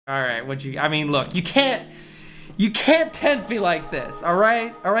All right, I mean, look, you can't tempt me like this, all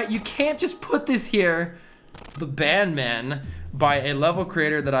right? All right, you can't just put this here. The Bandman by a level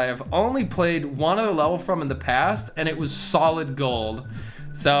creator that I have only played one other level from in the past, and it was solid gold.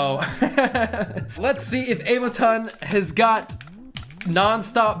 So, let's see if Ableton has got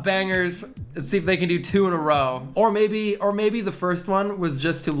non-stop bangers. Let's see if they can do 2 in a row. Or maybe the first one was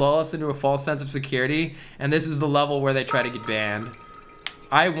just to lull us into a false sense of security, and this is the level where they try to get banned.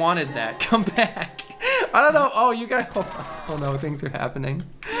 I wanted that. Come back. I don't know. Oh, you guys. Oh no, things are happening.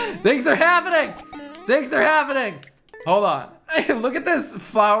 Things are happening. Things are happening. Hold on. Look at this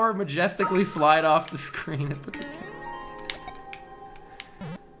flower majestically slide off the screen.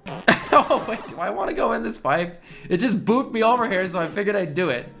 Oh wait, do I want to go in this pipe? It just booped me over here, so I figured I'd do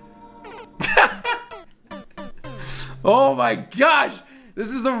it. Oh my gosh, this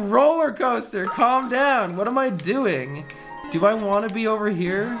is a roller coaster. Calm down. What am I doing? Do I want to be over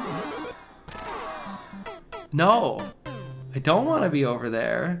here? No, I don't want to be over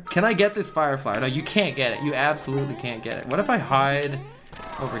there. Can I get this firefly? No, you can't get it. You absolutely can't get it. What if I hide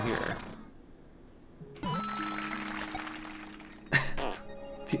over here?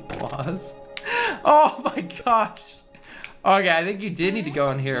 The applause. Oh my gosh. Okay, I think you did need to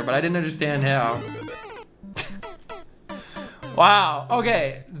go in here, but I didn't understand how. Wow,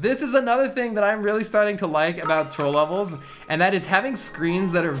 okay, this is another thing that I'm really starting to like about troll levels, and that is having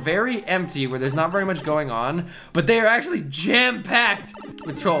screens that are very empty, where there's not very much going on, but they are actually jam-packed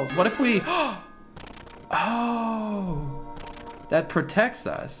with trolls. What if we, oh, that protects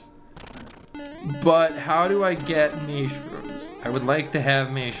us. But how do I get mushrooms? I would like to have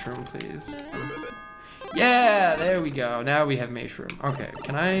mushroom, please. Yeah, there we go. Now we have mushroom. Okay,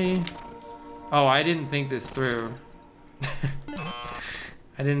 can I? Oh, I didn't think this through.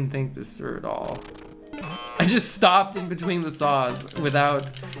 I didn't think this through at all. I just stopped in between the saws without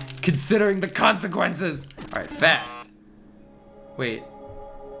considering the consequences. All right, fast. Wait.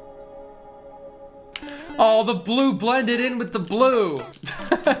 Oh, the blue blended in with the blue.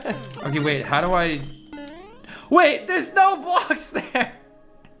 Okay, wait, how do I? Wait, there's no blocks there.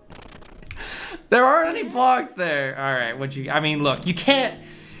 There aren't any blocks there. All right, I mean, look, you can't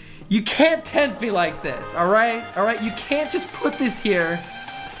tempt me like this, all right? All right, you can't just put this here.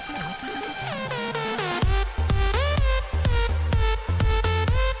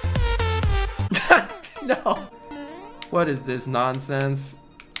 No. What is this nonsense?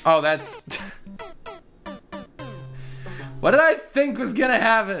 Oh, that's... What did I think was gonna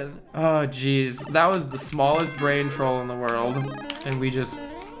happen? Oh, geez. That was the smallest brain troll in the world, and we just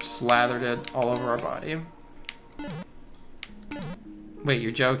slathered it all over our body. Wait,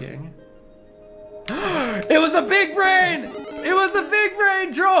 you're joking? It was a big brain! It was a big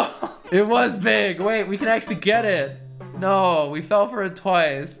brain troll! It was big. Wait, we can actually get it. No, we fell for it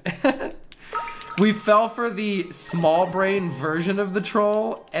twice. We fell for the small brain version of the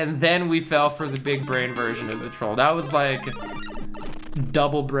troll, and then we fell for the big brain version of the troll. That was like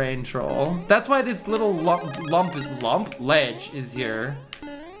double brain troll. That's why this little ledge is here. I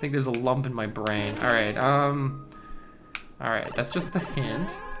think there's a lump in my brain. All right, that's just the hint.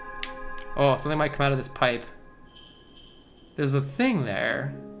 Oh, something might come out of this pipe. There's a thing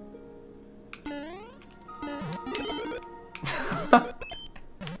there.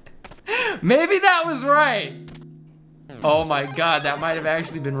 Maybe that was right. Oh my God, that might have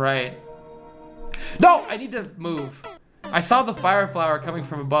actually been right. No, I need to move. I saw the fire flower coming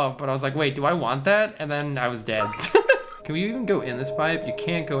from above, but I was like, wait, do I want that? And then I was dead. Can we even go in this pipe? You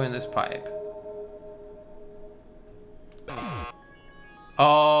can't go in this pipe.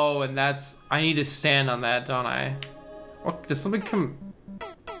 Oh, and that's, I need to stand on that, don't I? Oh, does something come?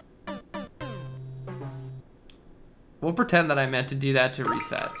 We'll pretend that I meant to do that to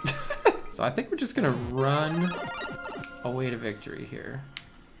reset. So I think we're just gonna run away to victory here.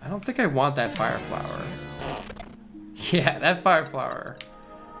 I don't think I want that fire flower. Yeah, that fire flower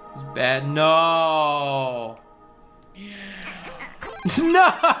is bad. No!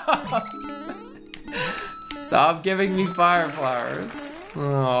 No! Stop giving me fire flowers.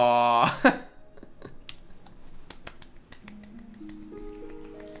 Aww.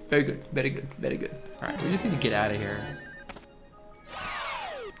 Very good, very good, very good. All right, we just need to get out of here.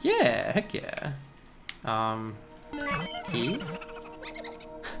 Yeah, heck yeah. Key?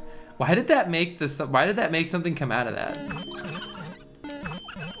 Why did that make this? Why did that make something come out of that?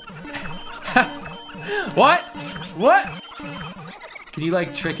 What? What? Can you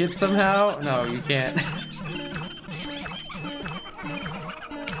like trick it somehow? No, you can't.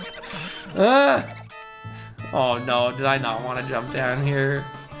 Oh no, did I not want to jump down here?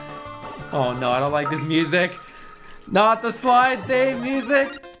 Oh no, I don't like this music. Not the slide theme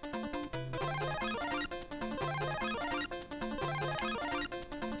music.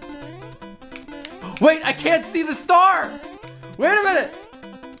 Wait, I can't see the star. Wait a minute.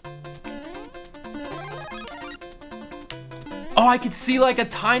 Oh, I could see like a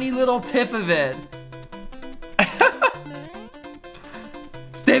tiny little tip of it.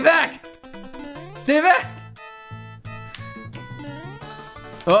 Stay back. Stay back.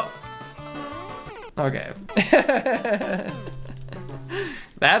 Oh. Okay.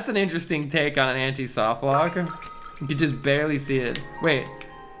 That's an interesting take on an anti-soft lock. You could just barely see it. Wait.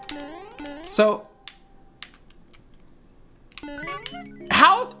 So.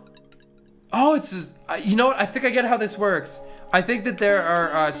 How? Oh, it's just, you know what? I think I get how this works. I think that there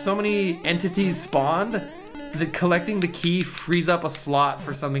are so many entities spawned that collecting the key frees up a slot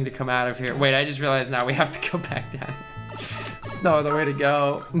for something to come out of here. Wait, I just realized now we have to go back down. There's no other way to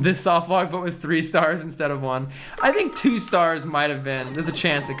go. This soft lock, but with 3 stars instead of 1. I think 2 stars might have been, there's a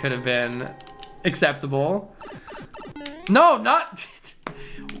chance it could have been acceptable. No, not,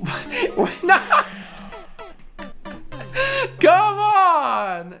 not. Come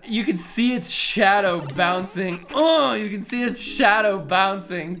on! You can see its shadow bouncing. Oh, you can see its shadow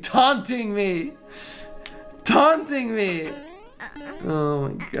bouncing, taunting me. Taunting me. Oh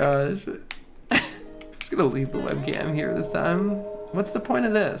my gosh. I'm just gonna leave the webcam here this time. What's the point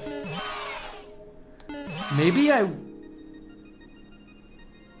of this? Maybe I...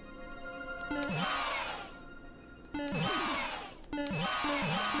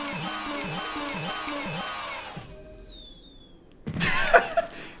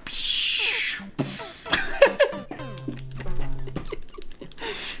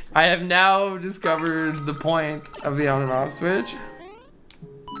 I have now discovered the point of the on and off switch.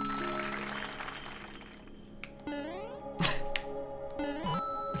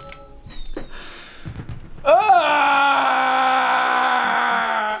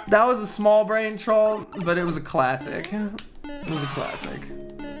 That was a small brain troll, but it was a classic. It was a classic.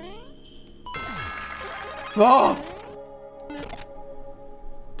 Oh!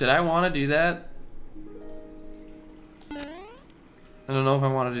 Did I want to do that? I don't know if I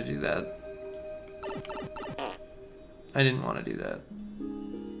wanted to do that. I didn't want to do that.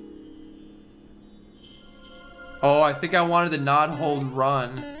 Oh, I think I wanted to not hold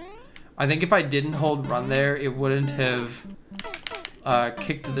run. I think if I didn't hold run there, it wouldn't have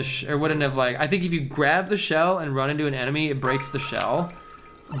kicked the or wouldn't have like, I think if you grab the shell and run into an enemy, it breaks the shell.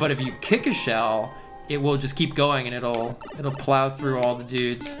 But if you kick a shell, it will just keep going and it'll plow through all the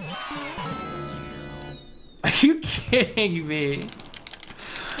dudes. Are you kidding me?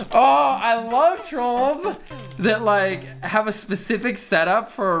 Oh, I love trolls that like have a specific setup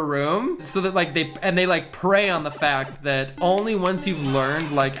for a room so that like they like prey on the fact that only once you've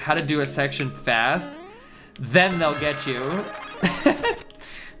learned like how to do a section fast, then they'll get you.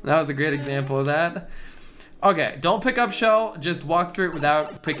 That was a great example of that. Okay, don't pick up shell, just walk through it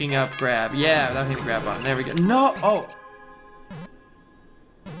without picking up grab. Yeah, without hitting the grab button. There we go. No, oh.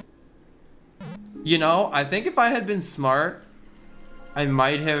 You know, I think if I had been smart, I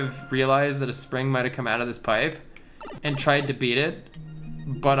might have realized that a spring might have come out of this pipe and tried to beat it,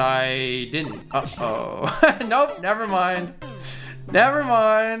 but I didn't. Uh-oh. Nope, never mind. Never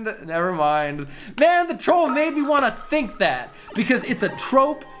mind, never mind. Man, the troll made me want to think that because it's a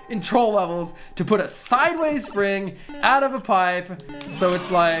trope in troll levels to put a sideways spring out of a pipe. So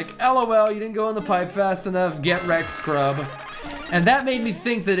it's like, LOL, you didn't go in the pipe fast enough, get wrecked, scrub. And that made me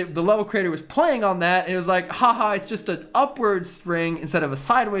think that the level creator was playing on that, and it was like, haha, it's just an upward spring instead of a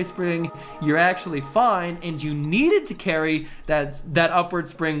sideways spring. You're actually fine, and you needed to carry that upward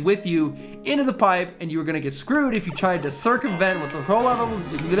spring with you into the pipe, and you were gonna get screwed if you tried to circumvent what the troll levels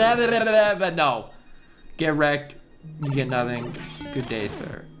do. But no, get wrecked, you get nothing. Good day,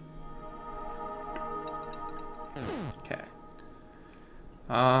 sir. Okay.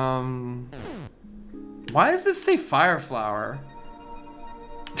 Why does this say fire flower?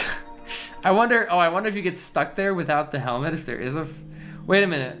 I wonder if you get stuck there without the helmet, if there is a, wait a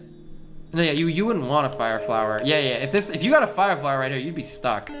minute. No, yeah, you wouldn't want a fire flower. Yeah, if you got a fire flower right here, you'd be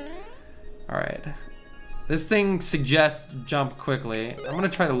stuck. All right. This thing suggests jump quickly. I'm gonna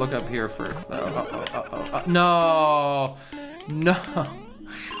try to look up here first though. No, no.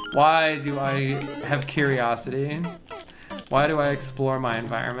 Why do I have curiosity? Why do I explore my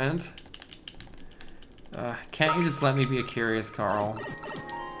environment? Can't you just let me be a curious Carl?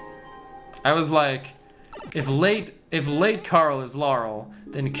 I was like, if late Carl is Laurel,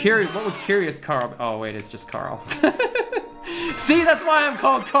 then what would curious Carl be? Oh wait, it's just Carl. See, that's why I'm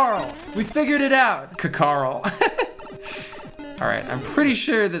called Carl. We figured it out. Carl. All right, I'm pretty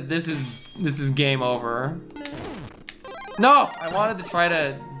sure that this is game over. No, I wanted to try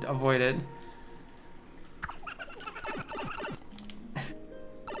to avoid it.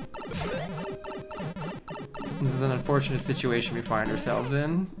 This is an unfortunate situation we find ourselves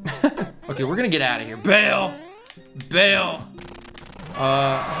in. Okay, we're gonna get out of here. Bail! Bail!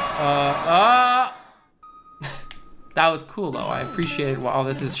 That was cool though. I appreciate, well,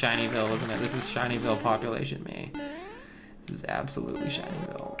 this is Shinyville, isn't it? This is Shinyville population me. This is absolutely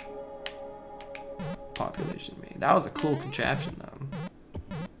Shinyville population me. That was a cool contraption though.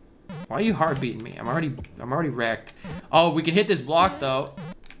 Why are you hard beating me? I'm already wrecked. Oh, we can hit this block though.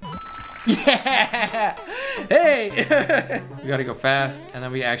 Yeah! Hey! We gotta go fast, and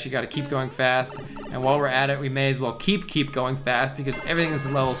then we actually gotta keep going fast. And while we're at it, we may as well keep going fast because everything in this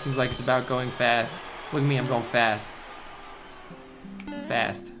level seems like it's about going fast. Look at me, I'm going fast.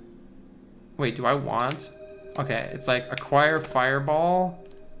 Fast. Wait, do I want? Okay, it's like acquire fireball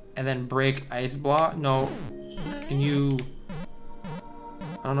and then break ice block. No. Can you?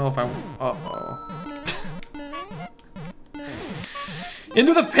 I don't know if I. Uh-oh.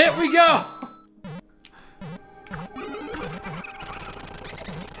 Into the pit we go!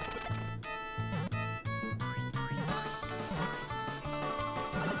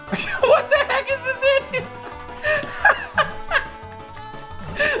 What the heck is this Andes?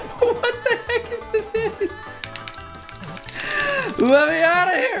 What the heck is this Andes? Let me out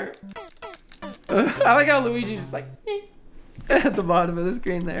of here! I like how Luigi just like at the bottom of the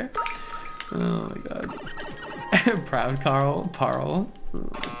screen there. Oh my god. Proud Parl.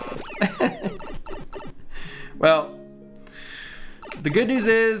 Well, the good news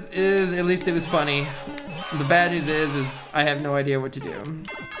is at least it was funny. The bad news is I have no idea what to do.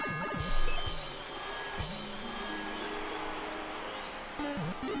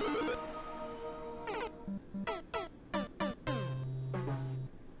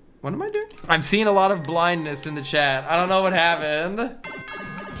 What am I doing? I'm seeing a lot of blindness in the chat. I don't know what happened.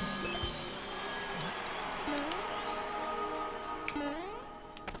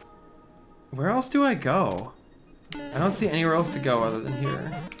 Where else do I go? I don't see anywhere else to go other than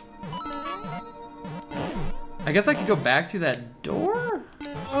here. I guess I could go back through that door?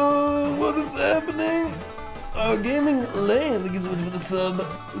 What is happening? Gaming Lane, thank you so much for the sub.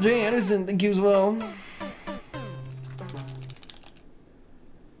 Jay Anderson, thank you as well.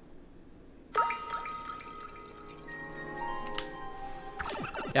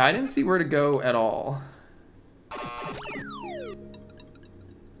 Yeah, I didn't see where to go at all.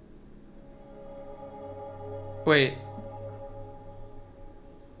 Wait.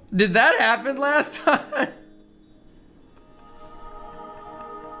 Did that happen last time?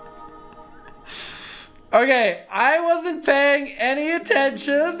 Okay, I wasn't paying any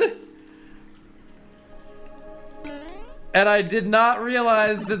attention. And I did not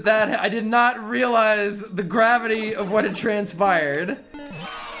realize I did not realize the gravity of what had transpired.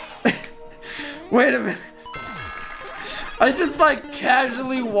 Wait a minute. I just like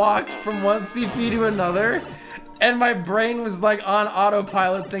casually walked from one CP to another. And my brain was like on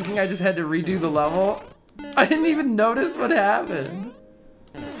autopilot thinking I just had to redo the level. I didn't even notice what happened.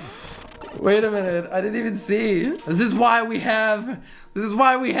 Wait a minute, I didn't even see. This is why we have an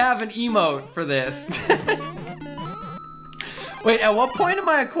emote for this. Wait, at what point am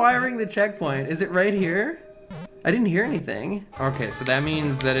I acquiring the checkpoint? Is it right here? I didn't hear anything. Okay, so that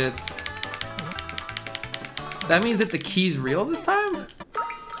means that the key's real this time?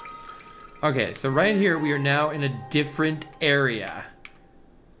 Okay, so right here we are now in a different area.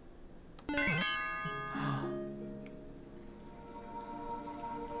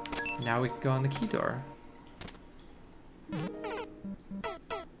 Now we can go on the key door.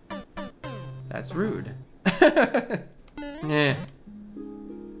 That's rude. Yeah.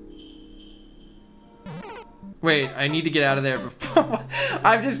 Wait, I need to get out of there before.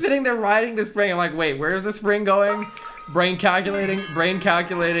 I'm just sitting there riding the spring. I'm like, wait, where's the spring going? Brain calculating.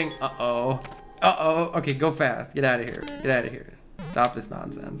 Uh-oh. Uh-oh. Okay, go fast. Get out of here. Get out of here. Stop this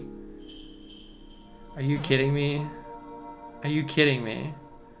nonsense. Are you kidding me? Are you kidding me?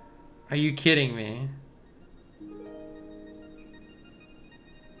 Are you kidding me?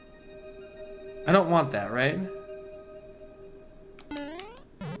 I don't want that, right?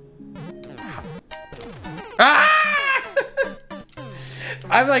 Ah!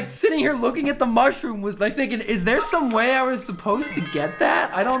 I'm like sitting here looking at the mushroom was like thinking, is there some way I was supposed to get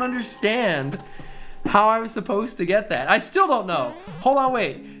that? I don't understand how I was supposed to get that. I still don't know. Hold on,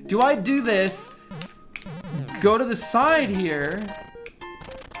 wait. Do I do this? Go to the side here.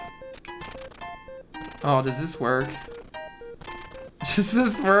 Oh, does this work? Does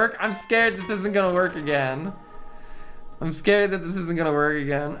this work? I'm scared this isn't gonna work again. I'm scared that this isn't gonna work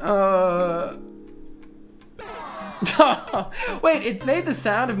again. Wait, it made the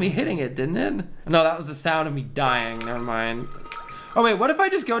sound of me hitting it, didn't it? No, that was the sound of me dying. Never mind. Oh wait, what if I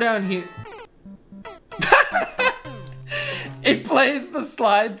just go down here? It plays the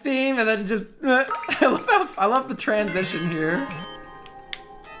slide theme and then just, I love the transition here.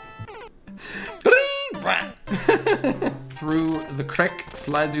 Through the crack,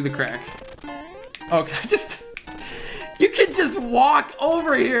 slide through the crack. Oh, can I just, you can just walk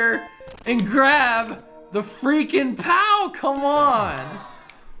over here and grab the freaking POW, come on.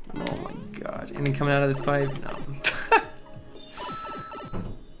 Oh my gosh, anything coming out of this pipe? No.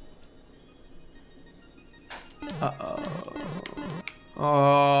 Uh-oh.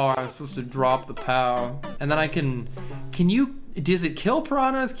 Oh, I was supposed to drop the POW. And then I can you, does it kill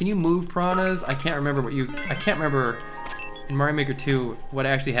piranhas? Can you move piranhas? I can't remember in Mario Maker 2 what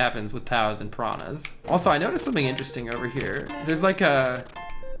actually happens with POWs and piranhas. Also, I noticed something interesting over here. There's like a...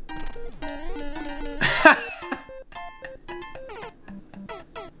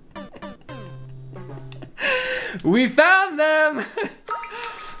 We found them!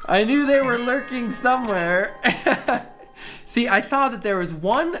 I knew they were lurking somewhere. See, I saw that there was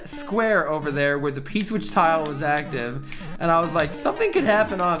one square over there where the P-switch tile was active, and I was like, something could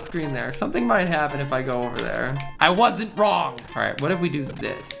happen off screen there. Something might happen if I go over there. I wasn't wrong. All right, what if we do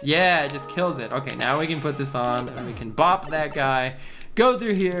this? Yeah, it just kills it. Okay, now we can put this on, and we can bop that guy, go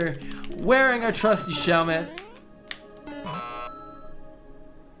through here, wearing our trusty helmet.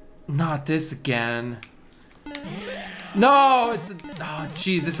 Not this again. No, it's, oh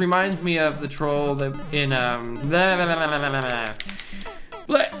geez, this reminds me of the troll that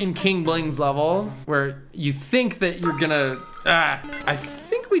in King Bling's level, where you think that you're gonna, I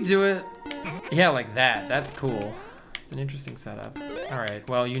think we do it, yeah, like that. That's cool. It's an interesting setup. All right,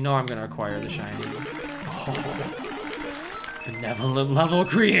 well, you know I'm gonna acquire the shiny. Oh, benevolent level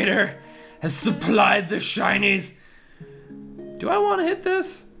creator has supplied the shinies. Do I want to hit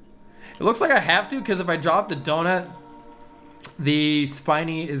this? It looks like I have to, because if I drop the donut, the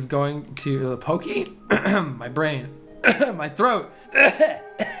spiny is going to pokey. My brain, my throat.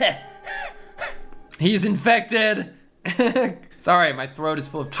 He's infected. Sorry, my throat is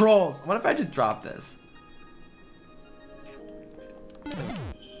full of trolls. What if I just drop this?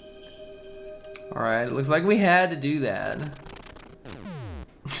 All right, it looks like we had to do that.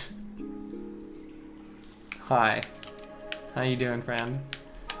 Hi, how you doing, friend?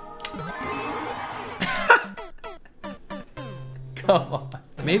 Come on.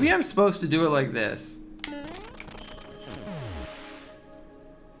 Maybe I'm supposed to do it like this.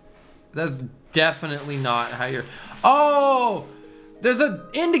 That's definitely not how you're... Oh! There's an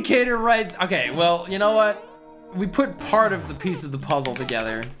indicator right... Okay, well, you know what? We put part of the piece of the puzzle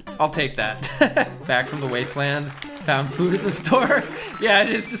together. I'll take that. Back from the wasteland. Found food at the store. Yeah,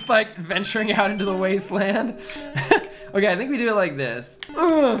 it is just like venturing out into the wasteland. Okay, I think we do it like this.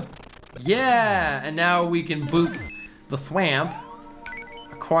 Yeah, and now we can boop the thwamp.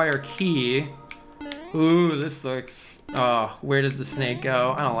 Acquire key. Ooh, this looks... Oh, where does the snake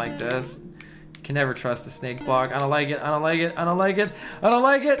go? I don't like this. Can never trust a snake block. I don't like it. I don't like it. I don't like it. I don't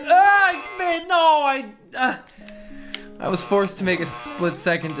like it. Ah, man, no, I was forced to make a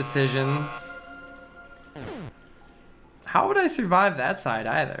split-second decision. How would I survive that side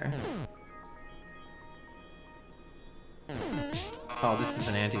either? Oh, this is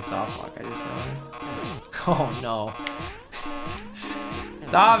an anti-soft lock, I just realized. Oh no.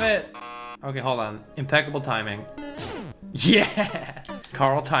 Stop it! Okay, hold on. Impeccable timing. Yeah!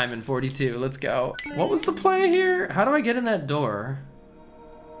 Carl Timon 42, let's go. What was the play here? How do I get in that door?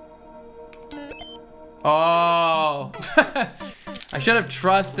 Oh! I should have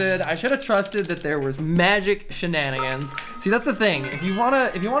trusted that there was magic shenanigans. See, that's the thing. If you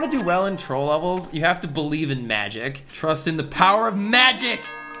wanna do well in troll levels, you have to believe in magic. Trust in the power of magic!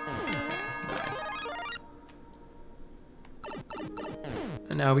 Nice.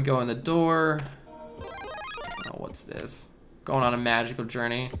 And now we go in the door. Oh, what's this? Going on a magical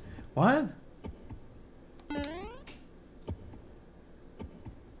journey. What?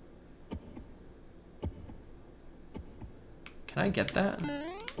 Can I get that?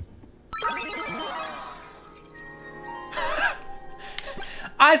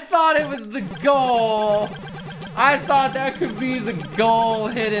 I thought it was the goal. I thought that could be the goal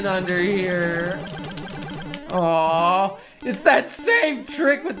hidden under here. Aww. It's that same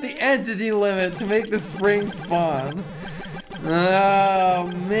trick with the entity limit to make the spring spawn. Oh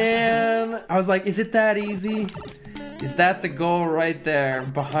man. I was like, is it that easy? Is that the goal right there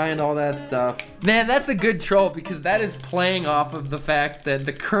behind all that stuff? Man, that's a good troll because that is playing off of the fact that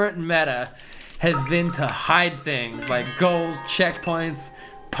the current meta has been to hide things like goals, checkpoints,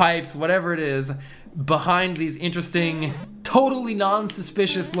 pipes, whatever it is, behind these interesting, totally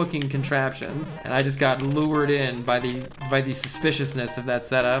non-suspicious looking contraptions. And I just got lured in by the suspiciousness of that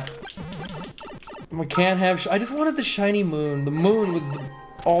setup. We can't have... I just wanted the shiny moon. The moon was the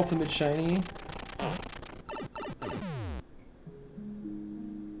ultimate shiny.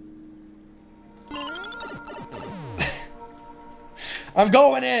 I'm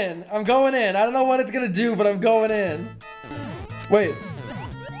going in. I'm going in. I don't know what it's gonna do, but I'm going in. Wait.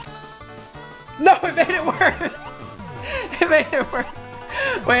 No, it made it worse. It made it worse.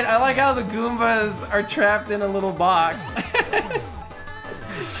 Wait, I like how the Goombas are trapped in a little box.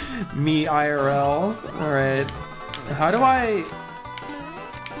 Me IRL. All right. How do I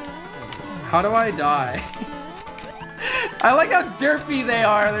die? I like how derpy they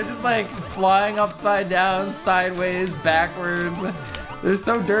are. They're just like flying upside down, sideways, backwards. They're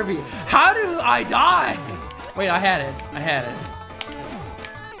so derpy. How do I die? Wait, I had it. I had it.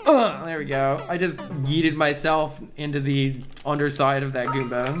 There we go. I just yeeted myself into the underside of that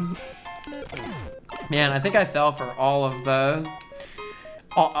Goomba. Man, I think I fell for all of the...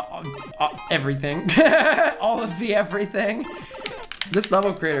 everything. All of the everything. This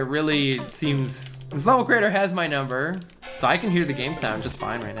level creator really seems... This level creator has my number, so I can hear the game sound just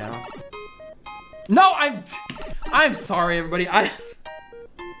fine right now. No, I'm sorry, everybody. I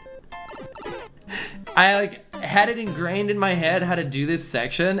like had it ingrained in my head how to do this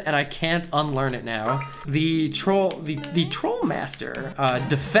section, and I can't unlearn it now. The troll master,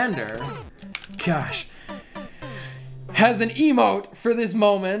 defender, gosh, has an emote for this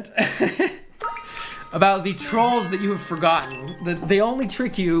moment about the trolls that you have forgotten. That they only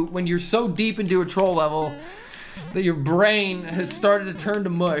trick you when you're so deep into a troll level that your brain has started to turn to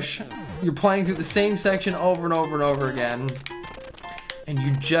mush. You're playing through the same section over and over and over again. And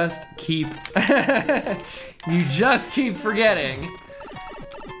you just keep, you just keep forgetting.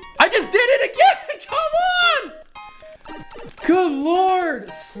 I just did it again, come on! Good Lord,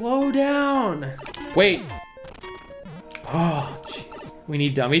 slow down. Wait. Oh, jeez. We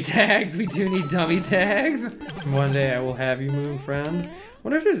need dummy tags, we do need dummy tags. One day I will have you, moon friend.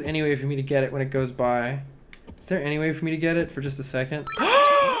 Wonder if there's any way for me to get it when it goes by. Is there any way for me to get it for just a second?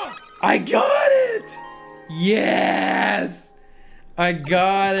 I got it! Yes! I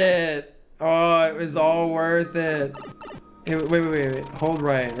got it. Oh, it was all worth it. Wait. Hold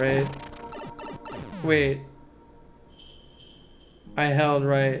right. Wait. I held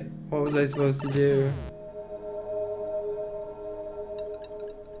right. What was I supposed to do?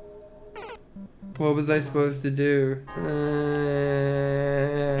 What was I supposed to do?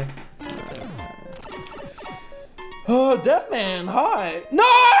 Oh, Deathman, hi. No!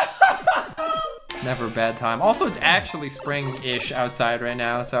 Never a bad time. Also, it's actually spring-ish outside right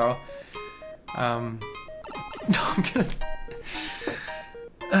now, so... I'm gonna...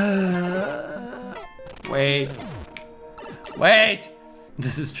 Wait.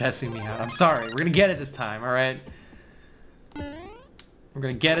 This is stressing me out. I'm sorry. We're gonna get it this time, alright? We're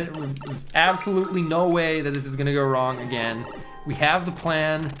gonna get it. There's absolutely no way that this is gonna go wrong again. We have the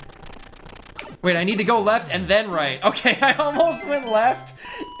plan. Wait, I need to go left and then right. Okay, I almost went left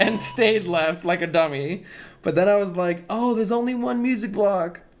and stayed left like a dummy. But then I was like, oh, there's only one music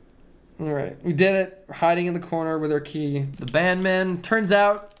block. All right, we did it. We're hiding in the corner with our key. The bandmen, turns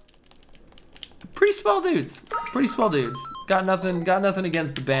out, pretty swell dudes. Pretty swell dudes. Got nothing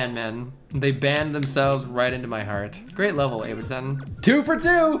against the bandmen. They banned themselves right into my heart. Great level, Ableton. 2 for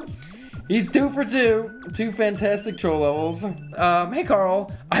 2. He's 2 for 2. 2 fantastic troll levels. Hey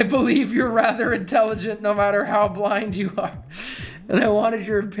Carl, I believe you're rather intelligent no matter how blind you are. And I wanted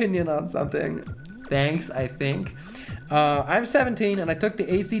your opinion on something. Thanks, I think. I'm 17 and I took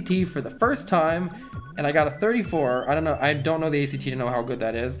the ACT for the first time and I got a 34. I don't know the ACT to know how good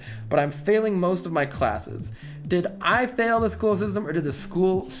that is, but I'm failing most of my classes. Did I fail the school system or did the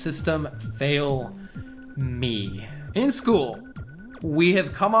school system fail me? In school, we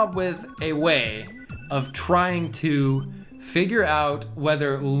have come up with a way of trying to figure out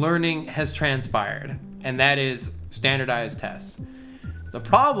whether learning has transpired, and that is standardized tests. The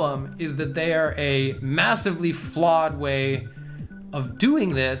problem is that they are a massively flawed way of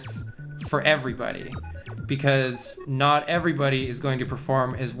doing this for everybody, because not everybody is going to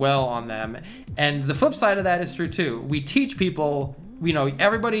perform as well on them. And the flip side of that is true too. We teach people, you know,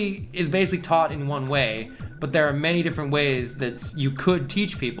 everybody is basically taught in one way, but there are many different ways that you could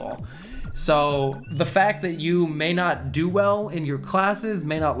teach people. So the fact that you may not do well in your classes,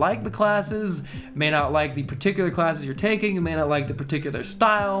 may not like the classes, may not like the particular classes you're taking, you may not like the particular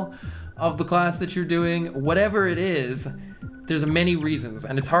style of the class that you're doing, whatever it is, there's many reasons,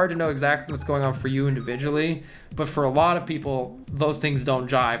 and it's hard to know exactly what's going on for you individually, but for a lot of people, those things don't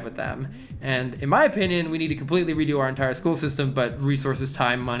jive with them. And in my opinion, we need to completely redo our entire school system, but resources,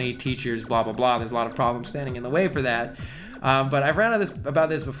 time, money, teachers, blah, blah, blah, there's a lot of problems standing in the way for that. But I've ran about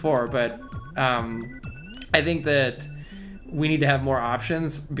this before, but I think that we need to have more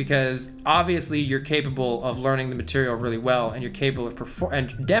options, because obviously you're capable of learning the material really well, and you're capable of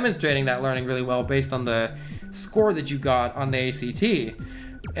and demonstrating that learning really well based on the score that you got on the ACT.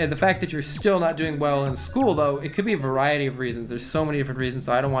 And the fact that you're still not doing well in school, though, it could be a variety of reasons. There's so many different reasons,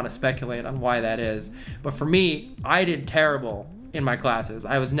 so I don't want to speculate on why that is. But for me, I did terrible in my classes.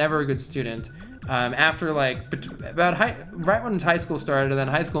 I was never a good student. After like right when high school started, and then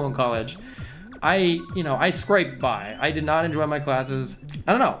high school and college, I scraped by. I did not enjoy my classes.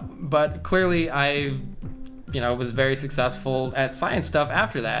 I don't know, but clearly I was very successful at science stuff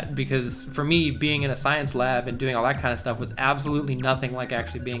after that, because for me, being in a science lab and doing all that kind of stuff was absolutely nothing like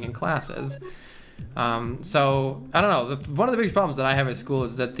actually being in classes. So I don't know. One of the biggest problems that I have at school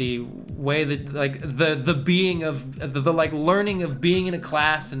is that the way that like the being of the like learning of being in a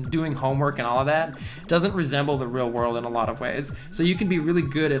class and doing homework and all of that doesn't resemble the real world in a lot of ways. So you can be really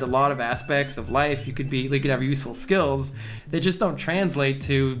good at a lot of aspects of life. You could have useful skills. They just don't translate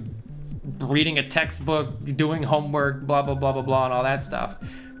to reading a textbook, doing homework, blah blah blah blah blah, and all that stuff.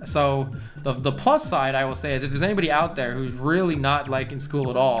 So the plus side, I will say, is if there's anybody out there who's really not liking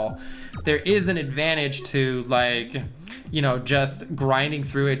school at all, there is an advantage to just grinding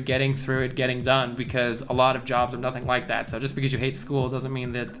through it, getting done, because a lot of jobs are nothing like that. So just because you hate school doesn't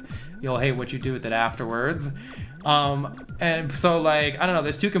mean that you'll hate what you do with it afterwards. And so I don't know,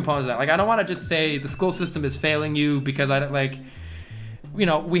 there's two components of that. I don't want to just say the school system is failing you, because I don't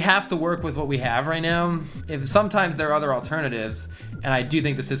we have to work with what we have right now. If sometimes there are other alternatives, and I do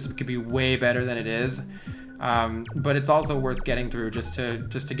think the system could be way better than it is. But it's also worth getting through just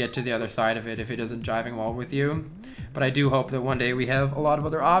to get to the other side of it if it isn't jiving well with you. But I do hope that one day we have a lot of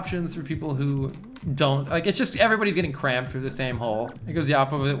other options for people who don't it's just everybody's getting crammed through the same hole. It goes the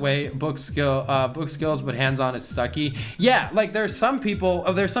opposite way. Book skills, but hands-on is sucky. Yeah, there's some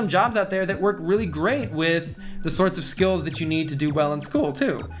jobs out there that work really great with the sorts of skills that you need to do well in school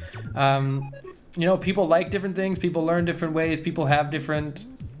too. People like different things, people learn different ways, people have different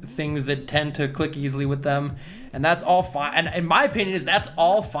things that tend to click easily with them, and that's all fine. And in my opinion, that's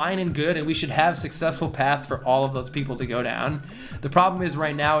all fine and good, and we should have successful paths for all of those people to go down. The problem is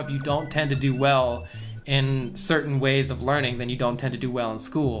right now, if you don't tend to do well in certain ways of learning, then you don't tend to do well in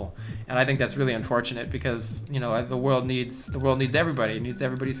school, and I think that's really unfortunate, because the world needs everybody. It needs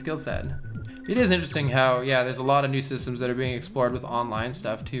everybody's skill set. It is interesting how, there's a lot of new systems that are being explored with online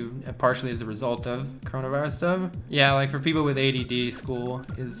stuff too, partially as a result of coronavirus stuff. Yeah, for people with ADD, school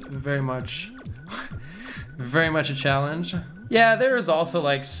is very much a challenge. Yeah, there is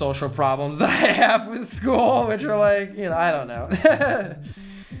also social problems that I have with school, which are I don't know.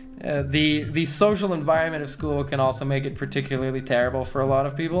 The social environment of school can also make it particularly terrible for a lot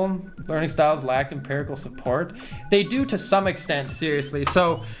of people. Learning styles lack empirical support. They do to some extent, seriously.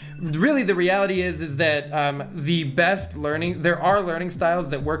 So really the reality is that there are learning styles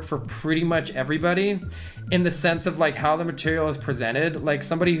that work for pretty much everybody, in the sense of how the material is presented.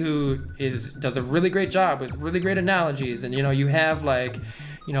 Somebody who does a really great job with really great analogies, and you have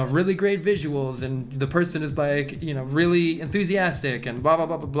really great visuals, and the person is really enthusiastic and blah blah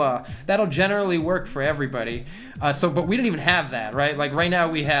blah blah blah. That'll generally work for everybody. But we don't even have that, right? Right now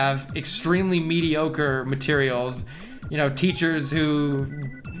we have extremely mediocre materials. Teachers who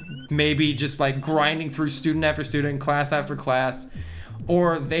maybe just grinding through student after student, class after class,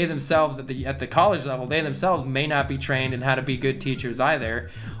 or they themselves at the college level, they themselves may not be trained in how to be good teachers either,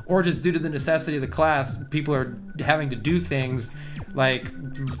 or just due to the necessity of the class, people are having to do things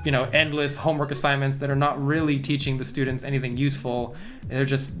endless homework assignments that are not really teaching the students anything useful. They're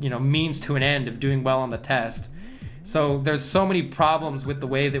just means to an end of doing well on the test. So there's so many problems with the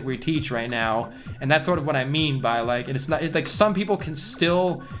way that we teach right now, and that's sort of what I mean by it's not some people can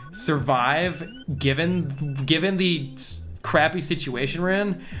still survive given the crappy situation we're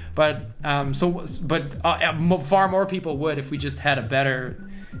in, but far more people would if we just had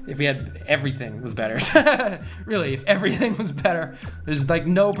everything was better. Really, if everything was better, there's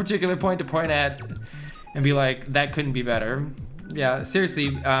no particular point to point at and be that couldn't be better. Yeah, seriously,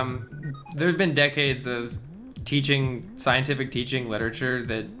 there's been decades of scientific teaching literature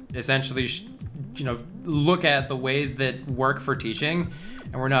that essentially look at the ways that work for teaching,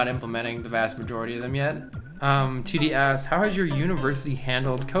 and we're not implementing the vast majority of them yet. TD asks, how has your university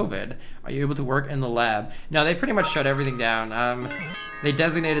handled COVID? Are you able to work in the lab? No, they pretty much shut everything down. They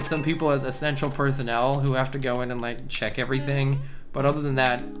designated some people as essential personnel who have to go in and check everything. But other than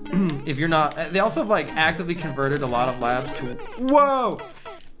that, if you're not, they also have actively converted a lot of labs to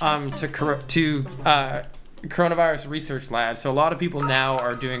coronavirus research labs. So a lot of people now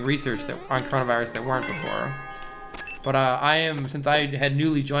are doing research on coronavirus that weren't before. But since I had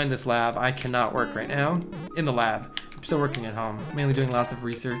newly joined this lab, I cannot work right now in the lab. I'm still working at home, mainly doing lots of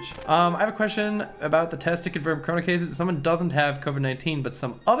research. I have a question about the test to confirm corona cases. If someone doesn't have COVID-19, but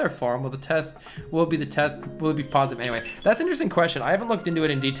some other form, will it be positive anyway? That's an interesting question. I haven't looked into it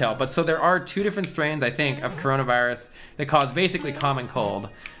in detail, but so there are 2 different strains, I think, of coronavirus that cause basically common cold.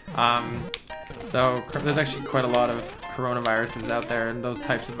 So there's actually quite a lot of coronaviruses out there and those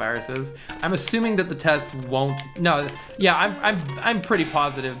types of viruses. I'm assuming that the tests won't, no, yeah, I'm pretty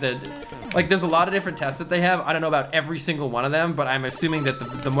positive that, like, there's a lot of different tests that they have. I don't know about every single one of them, but I'm assuming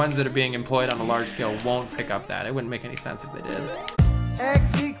that the ones that are being employed on a large scale won't pick up that. It wouldn't make any sense if they did.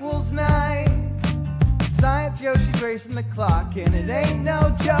 X = 9. Science Yoshi's racing the clock, and it ain't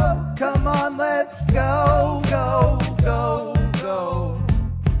no joke. Come on, let's go, go, go, go.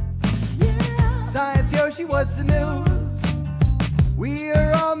 Science Yoshi, what's the news? We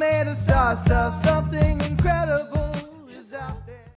are all made of star stuff.